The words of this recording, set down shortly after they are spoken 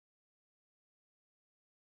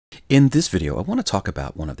In this video, I want to talk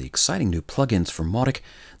about one of the exciting new plugins for Mautic,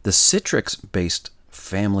 the Citrix-based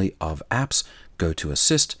family of apps,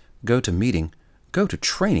 GoToAssist, GoToMeeting,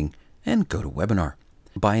 GotoTraining, and GotoWebinar.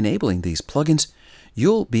 By enabling these plugins,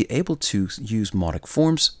 you'll be able to use Mautic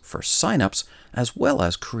forms for signups as well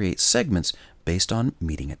as create segments based on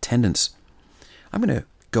meeting attendance. I'm going to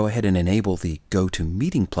go ahead and enable the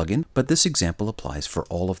GoToMeeting plugin, but this example applies for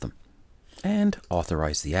all of them. And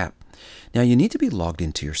authorize the app. Now you need to be logged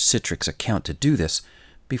into your Citrix account to do this.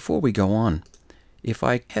 Before we go on, if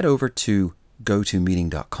I head over to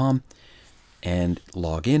GotoMeeting.com and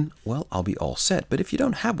log in, well, I'll be all set. But if you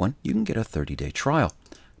don't have one, you can get a 30-day trial.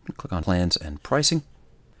 Click on Plans and Pricing.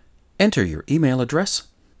 Enter your email address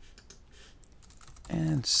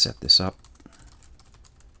and set this up.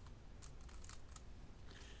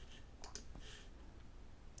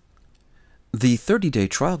 The 30-day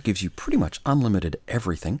trial gives you pretty much unlimited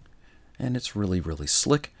everything, and it's really, really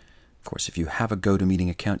slick. Of course, if you have a GoToMeeting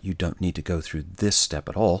account, you don't need to go through this step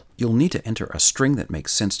at all. You'll need to enter a string that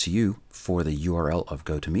makes sense to you for the URL of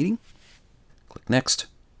GoToMeeting. Click Next.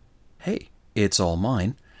 Hey, it's all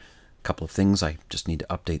mine. A couple of things, I just need to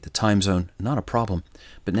update the time zone, not a problem.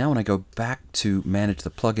 But now when I go back to manage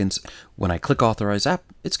the plugins, when I click Authorize App,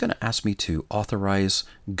 it's going to ask me to authorize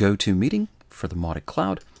GoToMeeting for the Mautic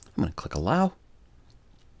Cloud. I'm going to click Allow,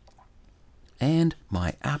 and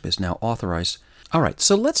my app is now authorized. All right,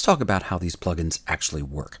 so let's talk about how these plugins actually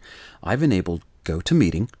work. I've enabled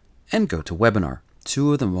GoToMeeting and GoToWebinar,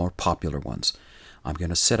 two of the more popular ones. I'm going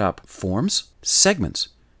to set up forms, segments,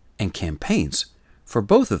 and campaigns for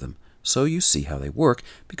both of them so you see how they work,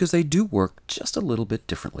 because they do work just a little bit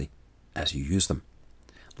differently as you use them.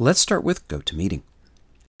 Let's start with GoToMeeting.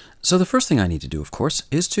 So the first thing I need to do, of course,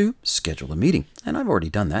 is to schedule a meeting. And I've already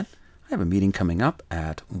done that. I have a meeting coming up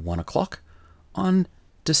at 1 o'clock on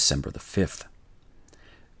December the 5th.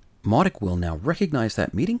 Mautic will now recognize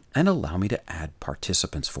that meeting and allow me to add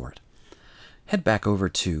participants for it. Head back over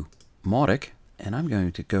to Mautic, and I'm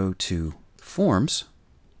going to go to Forms,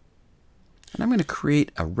 and I'm going to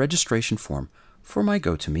create a registration form for my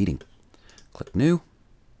GoToMeeting. Click New.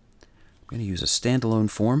 I'm going to use a standalone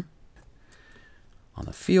form. On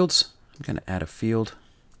the fields, I'm going to add a field.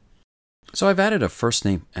 So I've added a first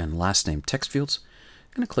name and last name text fields.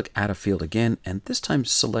 I'm going to click Add a Field again, and this time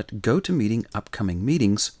select GoToMeeting Upcoming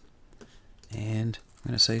Meetings. And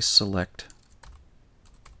I'm going to say Select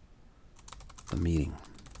the meeting.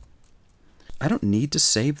 I don't need to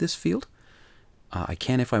save this field. I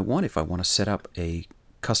can if I want. If I want to set up a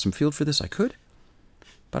custom field for this, I could.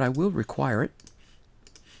 But I will require it.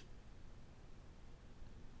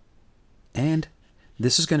 And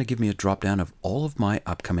this is going to give me a drop-down of all of my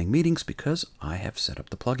upcoming meetings because I have set up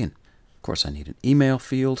the plugin. Of course, I need an email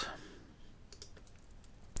field.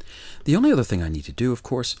 The only other thing I need to do, of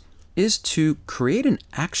course, is to create an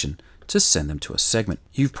action to send them to a segment.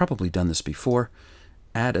 You've probably done this before.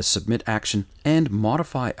 Add a submit action and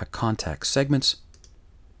modify a contact segments,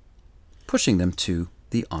 pushing them to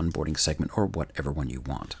the onboarding segment or whatever one you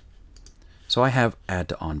want. So I have add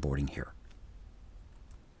to onboarding here.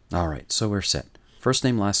 All right, so we're set. First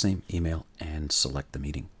name, last name, email, and select the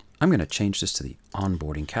meeting. I'm going to change this to the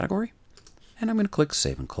onboarding category, and I'm going to click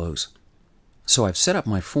Save and Close. So I've set up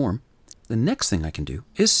my form. The next thing I can do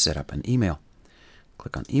is set up an email.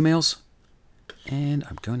 Click on Emails, and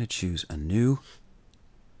I'm going to choose a new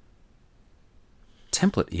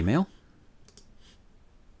template email.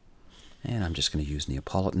 And I'm just going to use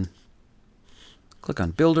Neapolitan. Click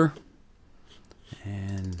on Builder,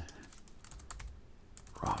 and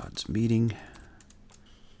Rod's Meeting.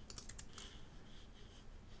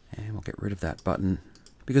 And we'll get rid of that button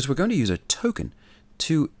because we're going to use a token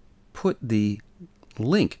to put the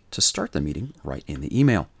link to start the meeting right in the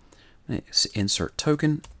email. Insert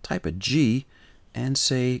token, type a G, and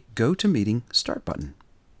say GoToMeeting Start Button.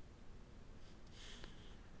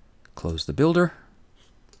 Close the builder,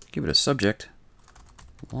 give it a subject,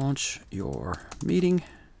 Launch Your Meeting.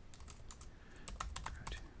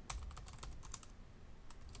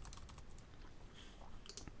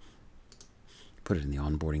 Put it in the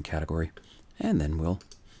onboarding category, and then we'll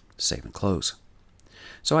save and close.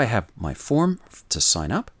 So I have my form to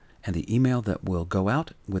sign up and the email that will go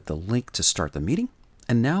out with the link to start the meeting.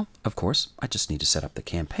 And now, of course, I just need to set up the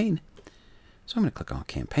campaign. So I'm going to click on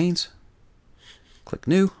Campaigns, click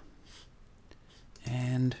New,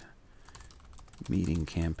 and Meeting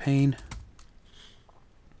Campaign.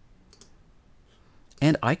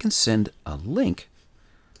 And I can send a link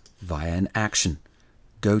via an action.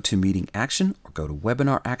 GoToMeeting action or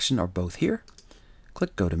GoToWebinar action are both here.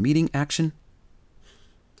 Click GoToMeeting action,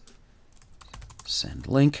 send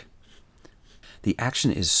link. The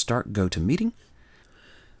action is Start GoToMeeting.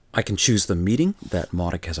 I can choose the meeting that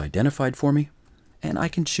Mautic has identified for me, and I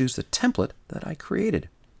can choose the template that I created.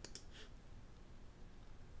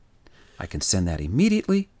 I can send that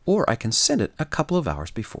immediately, or I can send it a couple of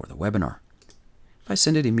hours before the webinar. If I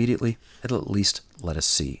send it immediately, it'll at least let us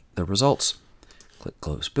see the results. Click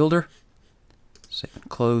Close Builder, save and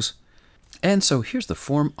close. And so here's the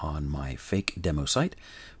form on my fake demo site.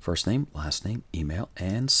 First name, last name, email,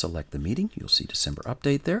 and select the meeting. You'll see December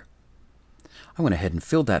update there. I went ahead and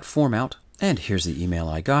filled that form out, and here's the email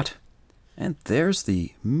I got. And there's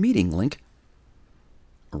the meeting link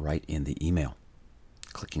right in the email.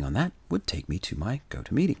 Clicking on that would take me to my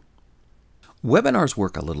GoToMeeting. Webinars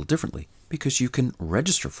work a little differently because you can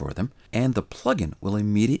register for them, and the plugin will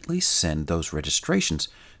immediately send those registrations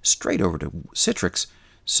straight over to Citrix,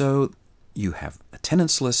 so you have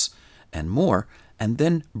attendance lists and more, and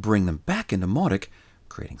then bring them back into Mautic,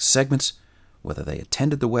 creating segments, whether they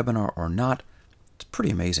attended the webinar or not. It's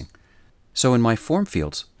pretty amazing. So in my form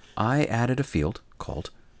fields, I added a field called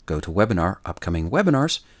GoToWebinar Upcoming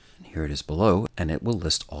Webinars, and here it is below, and it will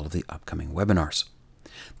list all of the upcoming webinars.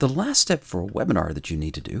 The last step for a webinar that you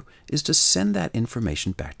need to do is to send that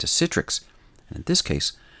information back to Citrix. And in this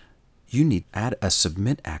case, you need to add a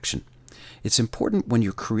submit action. It's important when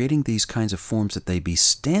you're creating these kinds of forms that they be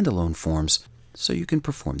standalone forms so you can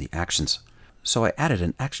perform the actions. So I added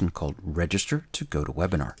an action called Register to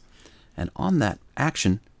GoToWebinar. And on that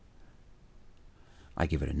action, I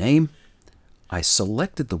give it a name. I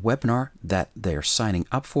selected the webinar that they're signing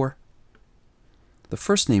up for, the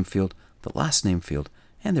first name field, the last name field,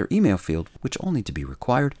 and their email field, which all need to be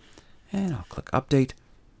required. And I'll click Update.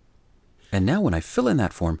 And now when I fill in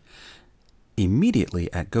that form,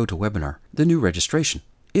 immediately at GoToWebinar, the new registration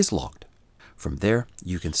is logged. From there,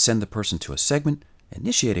 you can send the person to a segment,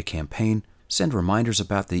 initiate a campaign, send reminders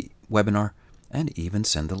about the webinar, and even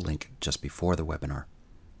send the link just before the webinar.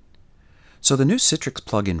 So the new Citrix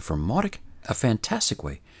plugin from Mautic, a fantastic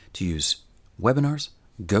way to use webinars,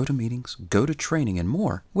 GoToMeetings, GoToTraining, and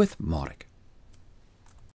more with Mautic.